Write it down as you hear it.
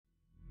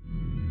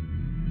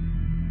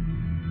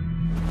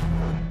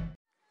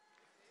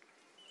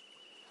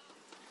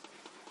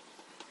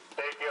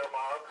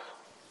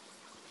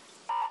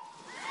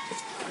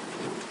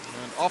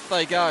Off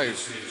they go.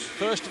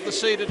 First of the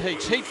seeded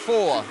heats. Heat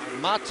 4.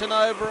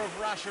 Martinova of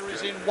Russia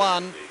is in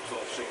 1.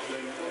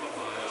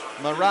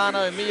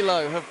 Marano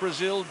Milo of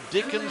Brazil,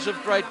 Dickens of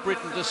Great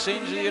Britain,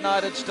 Desenza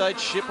United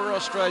States, Schipper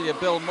Australia,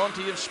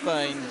 Belmonte of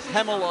Spain,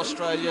 Hamel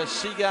Australia,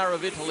 Seagar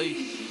of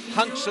Italy,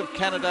 Hunks of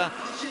Canada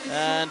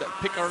and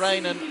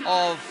Pikkarainen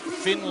of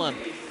Finland.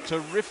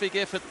 Terrific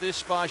effort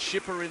this by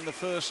Schipper in the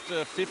first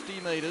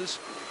 50 metres.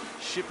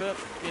 Schipper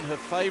in her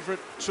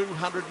favourite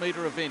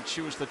 200-metre event.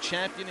 She was the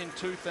champion in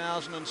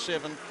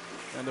 2007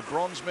 and a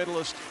bronze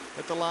medalist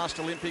at the last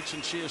Olympics,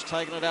 and she has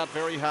taken it out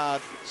very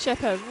hard.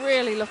 Schipper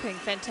really looking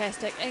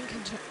fantastic, in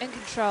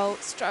control,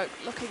 stroke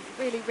looking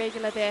really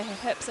regular there. Her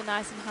hips are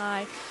nice and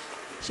high.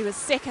 She was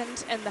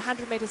second in the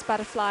 100 metres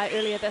butterfly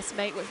earlier this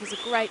meet, which was a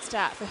great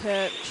start for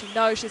her. She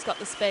knows she's got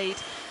the speed.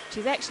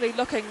 She's actually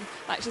looking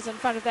like she's in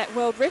front of that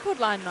world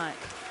record line, Mike.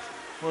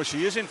 Well,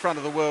 she is in front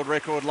of the world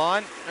record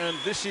line, and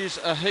this is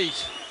a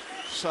heat.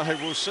 So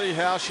we'll see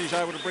how she's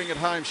able to bring it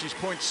home. She's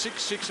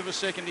 0.66 of a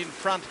second in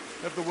front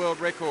of the world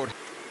record.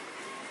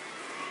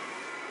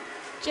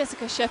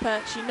 Jessica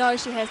Schipper, she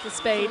knows she has the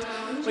speed.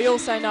 We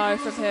also know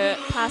from her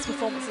past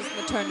performances in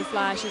the Tour de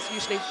Fly, she's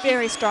usually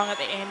very strong at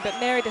the end. But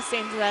Mary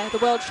Desenza, the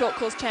world short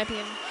course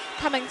champion,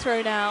 coming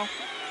through now.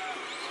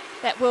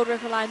 That world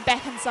record line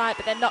back in sight,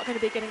 but they're not going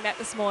to be getting that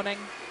this morning.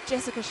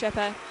 Jessica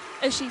Schipper,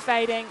 is she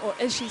fading or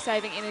is she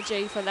saving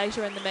energy for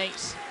later in the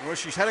meet? Well,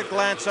 she's had a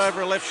glance over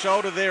her left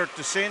shoulder there at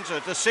Desenza.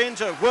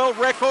 Desenza, world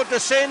record,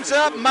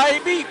 Desenza,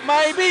 maybe,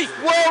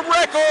 world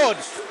record!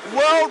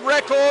 World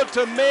record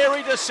to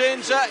Mary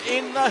Desenza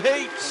in the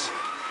heats.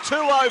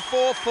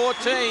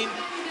 2:04.14.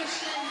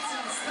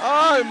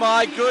 Oh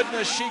my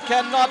goodness, she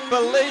cannot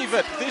believe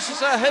it. This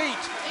is a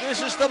heat.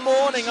 This is the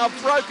morning. I've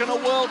broken a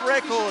world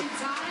record.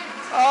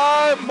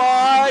 Oh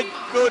my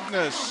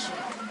goodness.